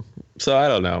shit. So I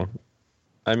don't know.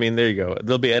 I mean, there you go.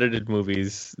 There'll be edited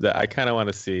movies that I kind of want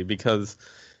to see because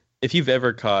if you've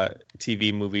ever caught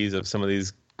TV movies of some of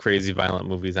these crazy violent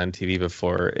movies on TV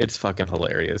before, it's fucking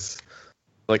hilarious.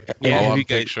 All I'm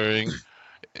picturing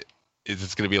is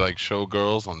it's going to be like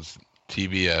Showgirls on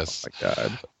TBS. Oh my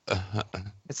god.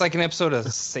 It's like an episode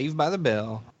of Saved by the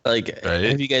Bell. Right?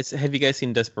 Have you guys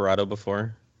seen Desperado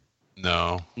before?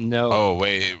 No. No. Oh,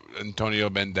 wait.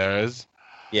 Antonio Banderas?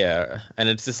 Yeah, and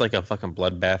it's just like a fucking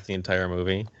bloodbath the entire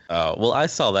movie. Well, I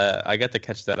saw that. I got to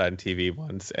catch that on TV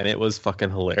once, and it was fucking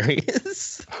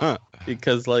hilarious.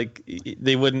 Because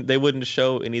they wouldn't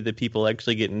show any of the people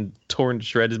actually getting torn to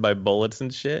shreds by bullets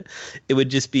and shit. It would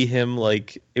just be him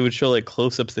it would show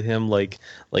close-ups of him like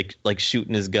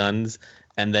shooting his guns,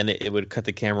 and then it would cut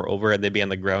the camera over and they'd be on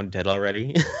the ground dead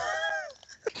already.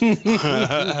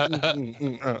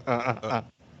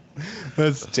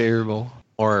 That's terrible.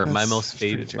 Or my most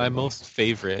favorite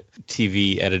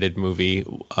TV edited movie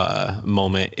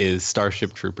moment is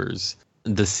Starship Troopers.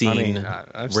 The scene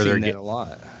I've where seen that a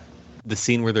lot. The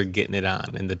scene where they're getting it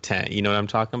on in the tent. You know what I'm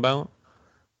talking about?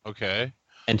 Okay.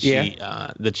 And she,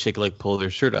 the chick, pulled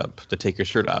her shirt up to take her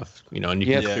shirt off. And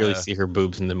you can clearly see her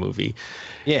boobs in the movie.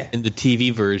 Yeah. In the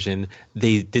TV version,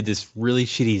 they did this really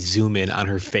shitty zoom in on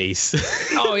her face.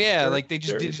 Oh yeah, they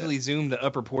just digitally zoomed the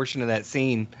upper portion of that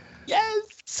scene. Yes.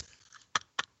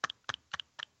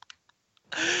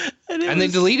 And And they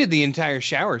deleted the entire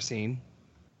shower scene.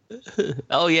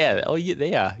 Oh yeah,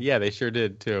 they sure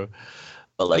did too.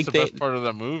 But like That's the best part of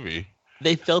that movie.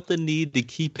 They felt the need to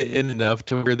keep it in enough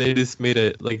to where they just made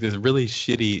it like this really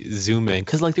shitty zoom in,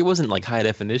 because like there wasn't like high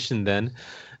definition then,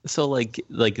 so like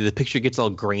the picture gets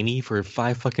all grainy for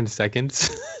 5 fucking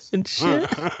seconds and shit.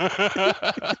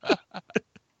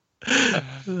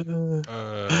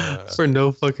 For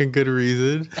no fucking good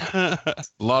reason. A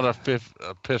lot of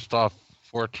pissed off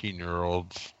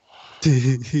 14-year-olds.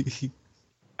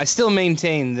 I still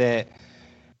maintain that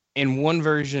in one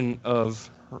version of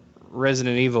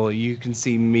Resident Evil, you can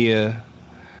see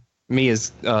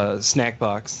Mia's snack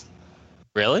box.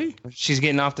 Really? She's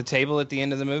getting off the table at the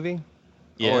end of the movie,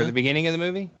 or the beginning of the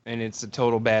movie, and it's a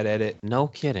total bad edit. No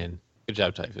kidding. Good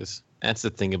job, Typhus. That's the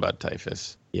thing about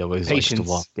Typhus. He always Patience. likes to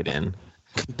walk it in.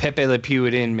 Pepe Le Pew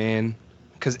it in, man.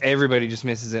 Because everybody just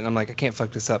misses it, and I'm like, I can't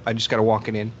fuck this up. I just gotta walk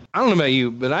it in. I don't know about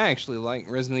you, but I actually like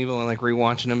Resident Evil and like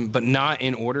rewatching them, but not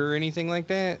in order or anything like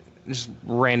that. Just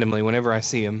randomly, whenever I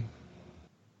see them.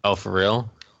 Oh, for real?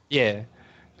 Yeah,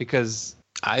 because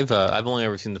I've only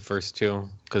ever seen the first 2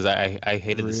 because I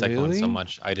hated the second one so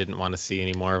much. I didn't want to see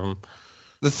any more of them.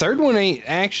 The third one ain't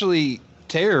actually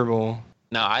terrible.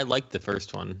 No, I liked the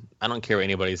first one. I don't care what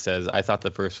anybody says. I thought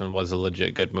the first one was a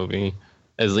legit good movie,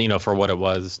 as you know, for what it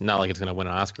was. Not like it's gonna win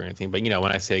an Oscar or anything, but you know,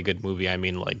 when I say a good movie, I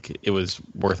mean like it was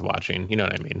worth watching. You know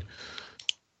what I mean?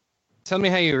 Tell me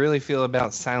how you really feel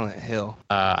about Silent Hill.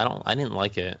 I didn't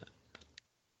like it.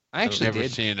 I actually never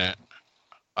did. seen it.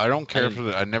 I don't care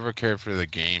I never cared for the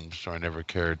games, so I never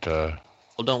cared to.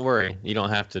 Well, don't worry. You don't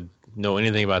have to know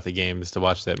anything about the games to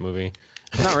watch that movie.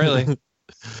 Not really.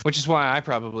 Which is why I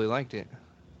probably liked it.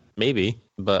 Maybe,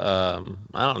 but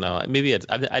I don't know. Maybe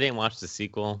I didn't watch the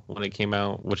sequel when it came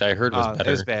out, which I heard was better.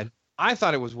 It was bad. I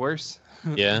thought it was worse.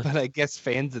 Yeah. But I guess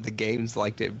fans of the games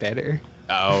liked it better.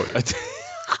 Oh.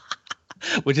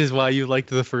 Which is why you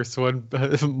liked the first one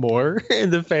more,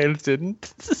 and the fans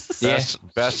didn't.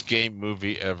 Best game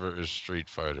movie ever is Street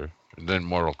Fighter, and then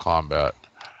Mortal Kombat.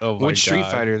 Oh my Which Street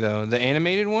God. Fighter though? The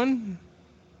animated one?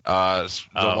 The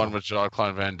one with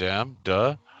Jean-Claude Van Damme.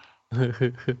 Duh.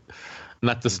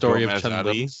 Not the story Gomez of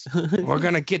Chun-Li. We're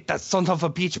gonna get that son of a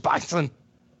peach bison.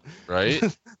 Right?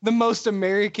 The most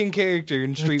American character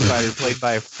in Street Fighter, played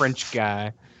by a French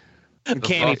guy. And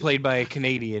Cammy played by a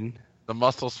Canadian. The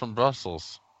muscles from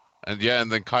Brussels. And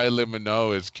then Kylie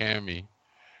Minogue is Cammy.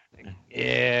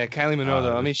 Yeah, Kylie Minogue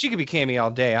though. I mean, she could be Cammy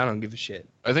all day. I don't give a shit.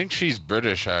 I think she's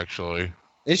British, actually.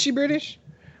 Is she British?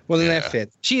 Well, then that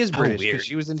fits. She is British weird. because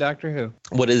she was in Doctor Who.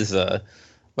 What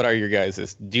are your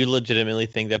guys'? Do you legitimately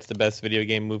think that's the best video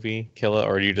game movie, Killa,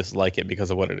 or do you just like it because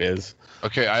of what it is?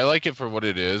 Okay, I like it for what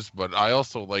it is, but I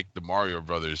also like the Mario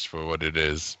Brothers for what it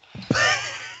is.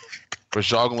 With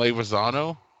Jean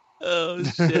Leguizamo? Oh,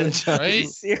 shit. Right?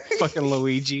 Fucking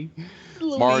Luigi.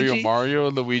 Mario,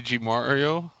 Luigi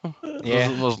Mario. Yeah. Those are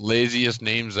the most laziest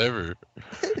names ever.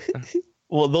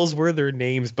 Well, those were their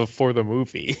names before the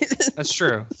movie. That's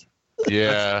true.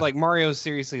 Yeah. Like Mario's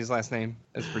seriously his last name.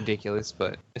 That's ridiculous,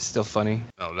 but it's still funny.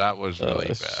 No, that was really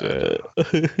bad.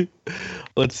 Shit.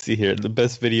 Let's see here. The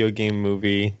best video game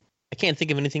movie. I can't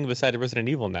think of anything besides Resident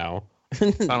Evil now.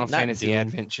 Final Fantasy Doom.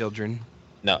 Advent Children.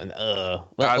 No. Yeah.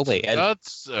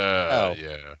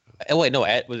 Oh wait, no.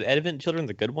 Was Advent Children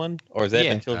the good one, or is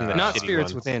Advent Children the not shitty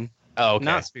Spirits one? Within. Oh, okay.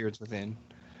 Not Spirits Within.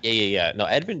 Yeah. No,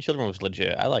 Advent Children was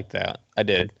legit. I like that. I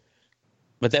did.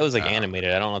 But that was like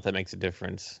animated. I don't know if that makes a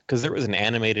difference. Because there was an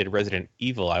animated Resident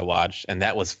Evil I watched, and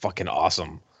that was fucking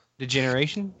awesome.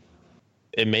 Degeneration?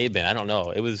 It may have been. I don't know.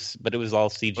 It was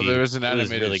all CG. Well, there was an It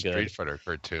animated really Street good. Fighter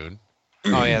cartoon.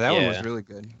 Oh, yeah, that one was really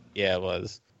good. Yeah, it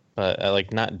was. But I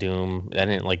like not Doom. I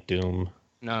didn't like Doom.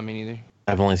 No, me neither.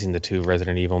 I've only seen the 2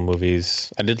 Resident Evil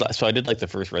movies. I did like the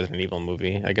first Resident Evil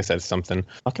movie. I guess that's something.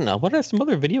 Fucking hell, what are some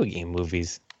other video game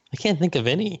movies? I can't think of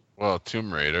any. Well,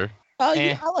 Tomb Raider. Oh,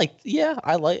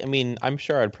 I mean, I'm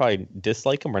sure I'd probably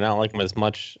dislike them or not like them as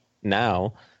much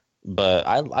now. But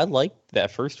I liked that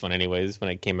first one anyways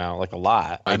when it came out, like a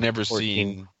lot. I Like never 14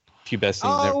 seen. few best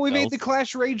things. Oh, we made the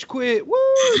Clash Rage quit. Woo!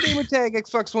 Gamer tag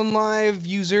Xbox One Live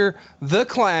user The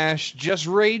Clash just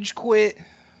rage quit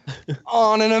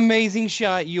on an amazing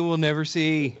shot you will never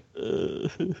see.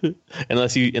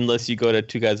 Unless you go to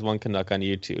Two Guys One Canuck on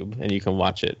YouTube and you can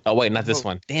watch it. Oh wait, not this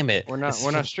one. Damn it. We're not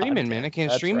streaming, man. I can't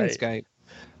That's stream right. in Skype.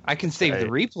 I can save the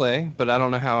replay, but I don't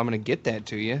know how I'm gonna get that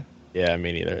to you. Yeah,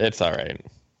 me neither. It's all right.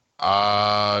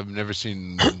 I've never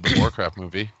seen the Warcraft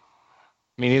movie.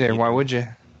 Me neither. Why would you?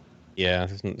 Yeah,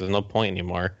 there's no point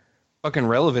anymore. Fucking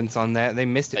relevance on that. They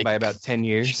missed it by about 10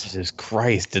 years. Jesus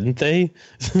Christ, didn't they?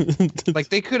 Like,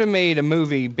 they could have made a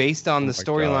movie based on the my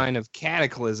storyline of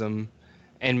Cataclysm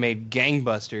and made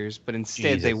gangbusters, but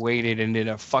instead they waited and did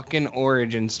a fucking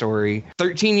origin story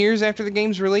 13 years after the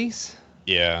game's release?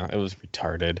 Yeah, it was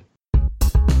retarded.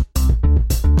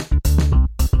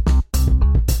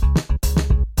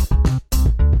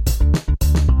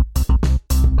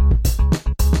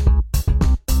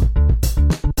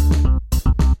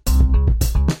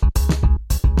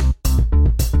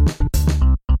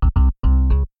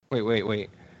 Wait.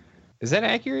 Is that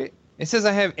accurate? It says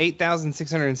I have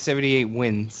 8,678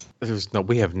 wins.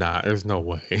 We have not. There's no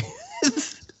way.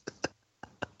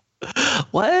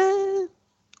 What?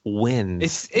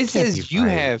 Wins? It says you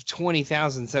have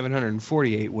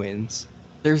 20,748 wins.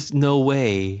 There's no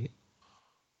way.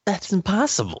 That's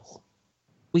impossible.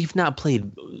 We've not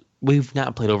played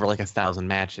over like 1,000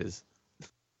 matches.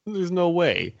 There's no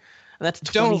way. That's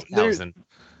 20,000.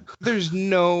 There's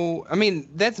no... I mean,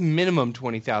 that's minimum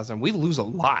 20,000. We lose a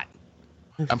lot.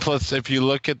 And plus, if you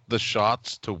look at the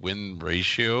shots to win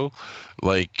ratio,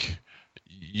 like,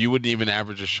 you wouldn't even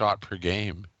average a shot per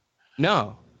game.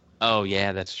 No. Oh,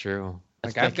 yeah, that's true.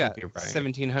 Like, I've got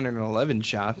 1,711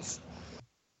 shots.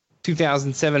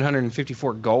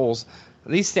 2,754 goals.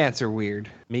 These stats are weird.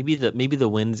 Maybe the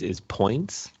wins is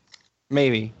points?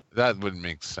 Maybe. That would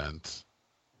make sense.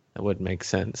 That would make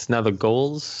sense. Now the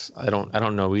goals, I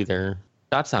don't know either.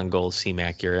 Shots on goals seem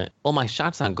accurate. Well, my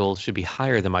shots on goals should be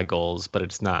higher than my goals, but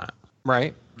it's not.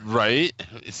 Right.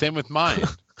 Same with mine.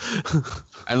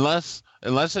 unless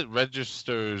it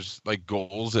registers like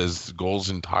goals as goals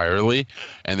entirely,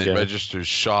 and it registers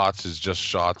shots as just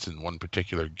shots in one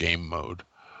particular game mode.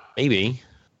 Maybe.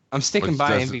 I'm sticking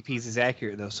by MVPs is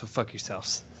accurate though, so fuck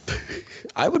yourselves.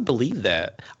 I would believe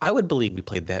that. I would believe we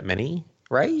played that many,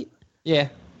 right? Yeah.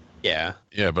 Yeah,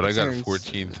 but I got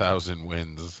 14,000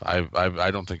 wins.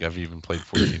 I don't think I've even played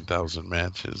 14,000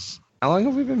 matches. How long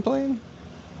have we been playing?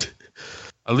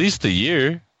 At least a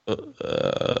year.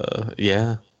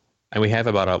 Yeah. And we have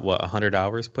about 100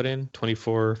 hours put in.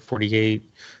 24, 48.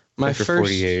 My first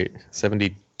 48,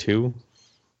 72.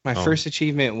 My first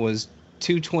achievement was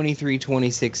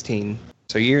 2/23/2016.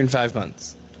 So a year and 5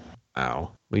 months.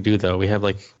 Wow. We do though. We have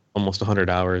like almost 100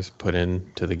 hours put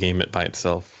into the game by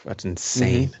itself. That's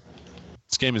insane. Mm-hmm.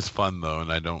 This game is fun though, and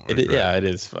I don't regret. It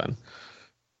is fun.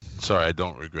 Sorry, I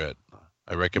don't regret.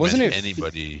 I recommend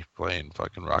anybody playing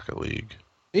fucking Rocket League.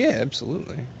 Yeah,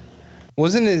 absolutely.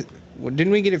 Wasn't it?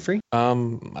 Didn't we get it free? I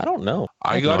don't know.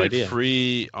 I got it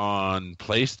free on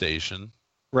PlayStation.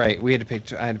 Right, I had to pay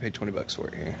 $20 for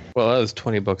it here. Well, that was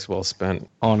 $20 well spent.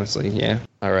 Honestly, yeah.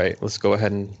 All right, let's go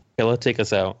ahead and Kayla, take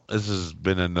us out. This has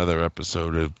been another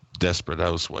episode of Desperate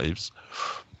Housewives.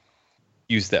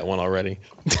 Used that one already.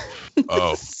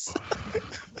 Oh.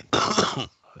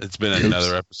 It's been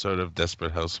another episode of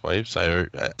Desperate Housewives.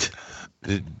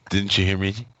 Didn't you hear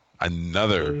me?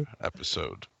 Another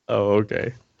episode. Oh,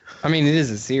 okay. I mean, it is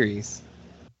a series.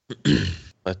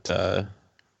 But I'm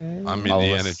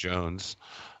Indiana Jones.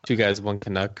 2 Guys, 1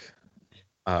 Canuck,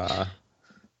 on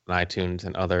iTunes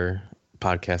and other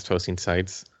podcast hosting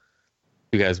sites.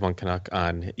 2 Guys, 1 Canuck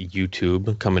on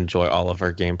YouTube. Come enjoy all of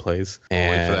our gameplays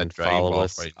and follow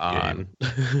us on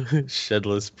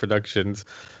Shedless Productions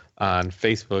on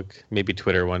Facebook, maybe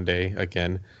Twitter one day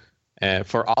again,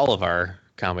 for all of our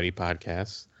comedy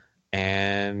podcasts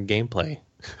and gameplay.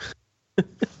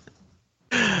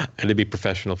 I had to be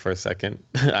professional for a second.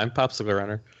 I'm Popsicle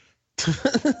Runner.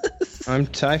 I'm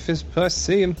Typhus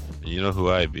Pussy. You know who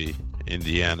I be?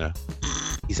 Indiana.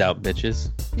 Peace out, bitches.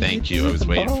 Thank you. I was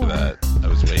waiting for that. I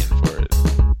was waiting for it.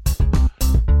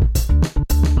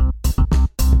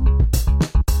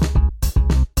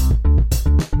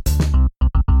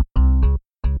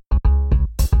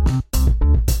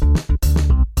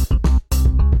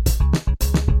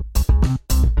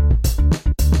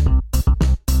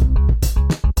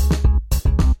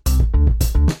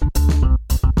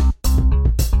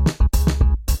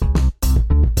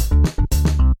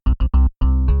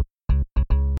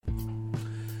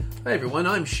 Hi everyone,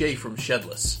 I'm Shay from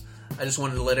Shedless. I just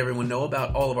wanted to let everyone know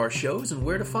about all of our shows and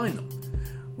where to find them.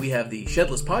 We have the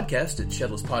Shedless Podcast at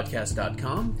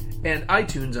shedlesspodcast.com and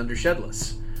iTunes under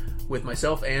Shedless, with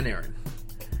myself and Aaron.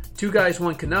 2 Guys,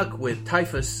 1 Canuck with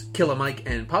Typhus, Killa Mike,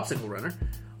 and Popsicle Runner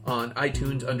on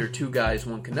iTunes under 2 Guys,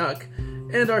 1 Canuck,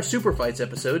 and our Super Fights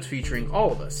episodes featuring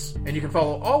all of us. And you can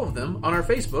follow all of them on our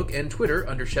Facebook and Twitter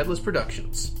under Shedless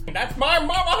Productions. That's my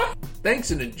mama!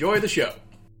 Thanks and enjoy the show.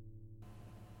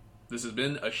 This has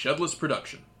been a Shedless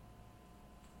production.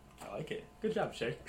 I like it. Good job, Shay.